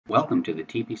Welcome to the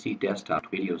TPC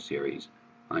Desktop video series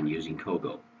on using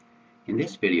COGO. In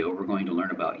this video, we're going to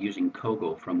learn about using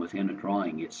COGO from within a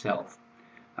drawing itself.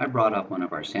 I brought up one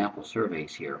of our sample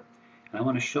surveys here, and I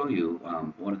want to show you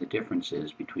one of the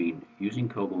differences between using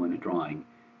COGO in a drawing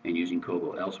and using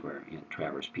COGO elsewhere in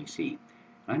Traverse PC. And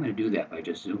I'm going to do that by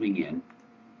just zooming in,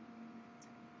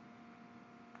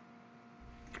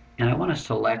 and I want to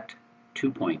select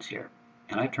 2 points here.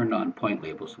 And I turned on point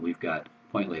labels, so we've got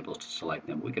point labels to select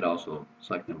them. We could also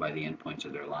select them by the endpoints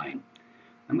of their line.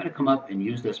 I'm going to come up and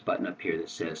use this button up here that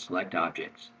says Select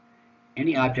Objects.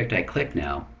 Any object I click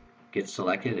now gets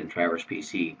selected, and Traverse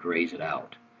PC grays it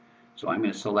out. So I'm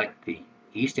going to select the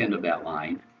east end of that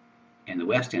line and the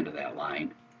west end of that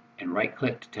line, and right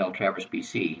click to tell Traverse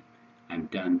PC I'm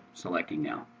done selecting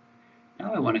now.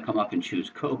 Now I want to come up and choose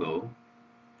COGO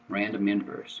Random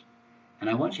Inverse. And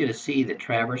I want you to see that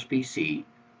Traverse PC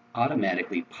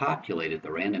automatically populated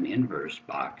the random inverse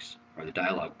box, or the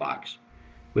dialog box,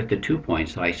 with the 2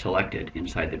 points that I selected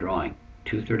inside the drawing,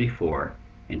 234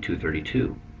 and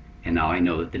 232. And now I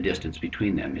know that the distance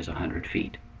between them is 100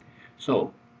 feet.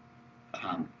 So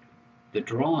the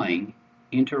drawing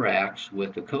interacts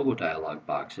with the COGO dialog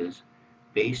boxes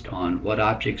based on what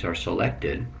objects are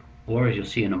selected, or as you'll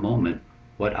see in a moment,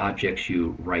 what objects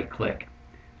you right-click.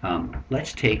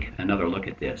 Let's take another look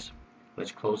at this.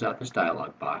 Let's close out this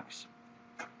dialog box.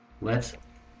 Let's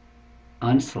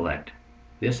unselect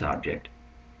this object.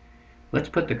 Let's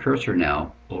put the cursor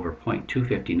now over point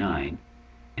 259,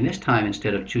 and this time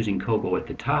instead of choosing COGO at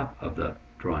the top of the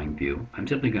drawing view, I'm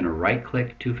simply going to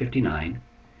right-click 259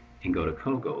 and go to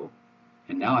COGO,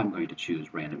 and now I'm going to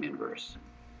choose Random Inverse.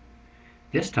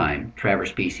 This time,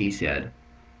 Traverse PC said,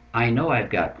 I know I've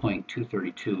got point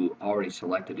 232 already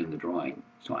selected in the drawing,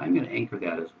 so I'm going to anchor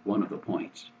that as one of the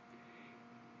points.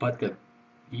 But the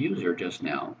user just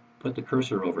now put the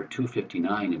cursor over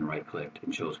 259 and right-clicked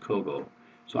and chose COGO,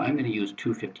 so I'm going to use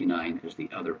 259 as the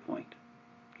other point.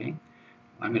 Okay?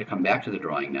 I'm going to come back to the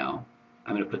drawing now.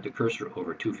 I'm going to put the cursor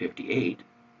over 258.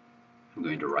 I'm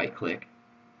going to right-click,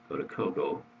 go to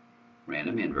COGO,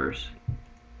 Random Inverse,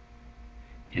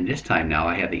 and this time now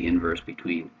I have the inverse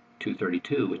between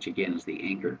 232, which again is the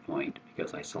anchored point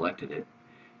because I selected it,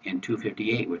 and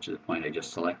 258, which is the point I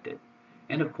just selected.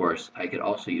 And of course, I could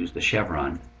also use the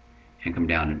chevron and come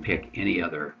down and pick any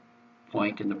other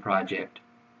point in the project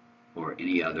or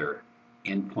any other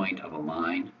endpoint of a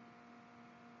line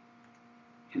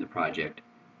in the project.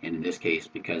 And in this case,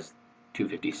 because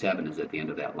 257 is at the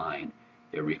end of that line,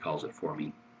 it recalls it for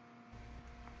me.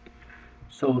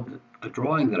 So a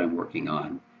drawing that I'm working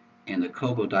on and the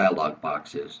COGO dialog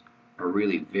boxes are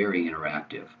really very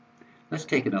interactive. Let's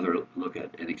take another look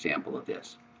at an example of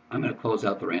this. I'm going to close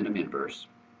out the random inverse,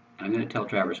 and I'm going to tell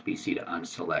Traverse PC to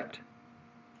unselect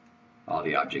all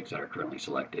the objects that are currently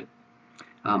selected.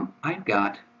 I've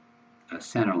got a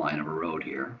center line of a road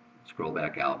here. Scroll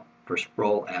back out for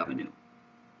Sproul Avenue.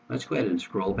 Let's go ahead and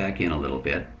scroll back in a little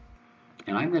bit,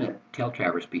 and I'm going to tell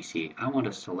Traverse PC I want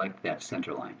to select that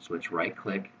center line. So it's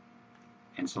right-click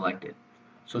and select it.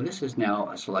 So this is now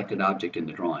a selected object in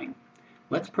the drawing.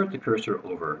 Let's put the cursor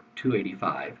over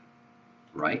 285,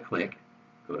 right-click,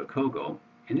 go to COGO,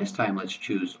 and this time let's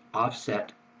choose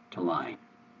Offset to Line.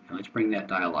 And let's bring that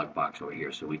dialog box over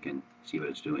here so we can see what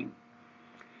it's doing.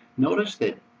 Notice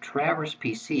that Traverse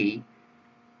PC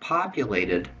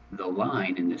populated the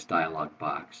line in this dialog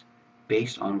box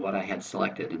based on what I had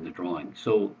selected in the drawing.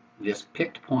 So this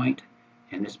picked point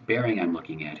and this bearing I'm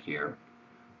looking at here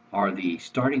are the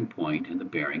starting point and the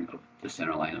bearing of the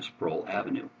center line of Sproul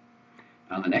Avenue.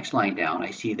 On the next line down, I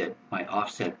see that my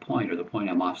offset point, or the point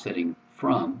I'm offsetting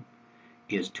from,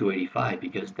 is 285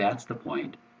 because that's the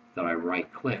point that I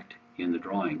right-clicked in the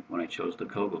drawing when I chose the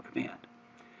COGO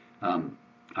command.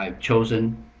 I've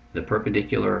chosen the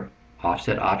perpendicular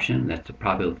offset option. That's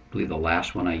probably the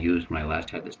last one I used when I last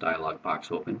had this dialog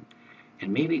box open.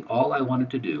 And maybe all I wanted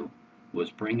to do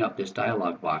was bring up this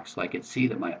dialog box so I could see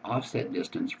that my offset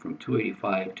distance from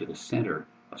 285 to the center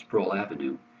of Sproul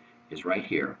Avenue is right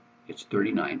here. It's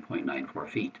 39.94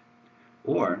 feet.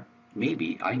 Or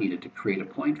maybe I needed to create a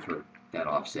point for that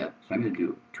offset. So I'm going to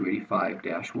do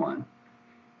 285-1,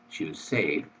 choose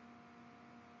Save,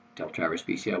 tell Traverse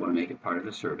PC I want to make it part of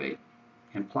the survey,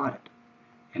 and plot it.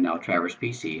 And now Traverse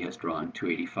PC has drawn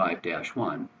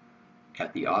 285-1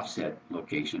 at the offset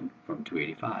location from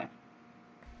 285.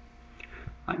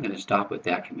 I'm going to stop with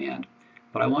that command,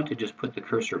 but I want to just put the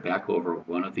cursor back over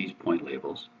one of these point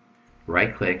labels,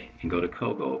 right-click and go to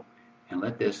COGO, and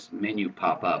let this menu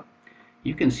pop up.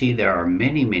 You can see there are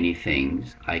many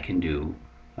things I can do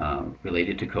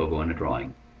related to COGO in a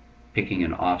drawing. Picking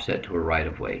an offset to a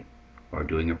right-of-way, or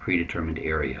doing a predetermined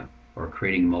area, or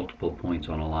creating multiple points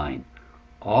on a line.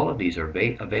 All of these are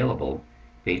available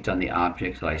based on the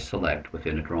objects that I select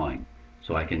within a drawing.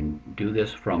 So I can do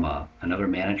this from another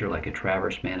manager like a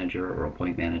traverse manager or a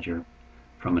point manager,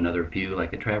 from another view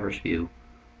like a traverse view,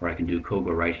 or I can do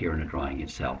COGO right here in the drawing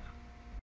itself.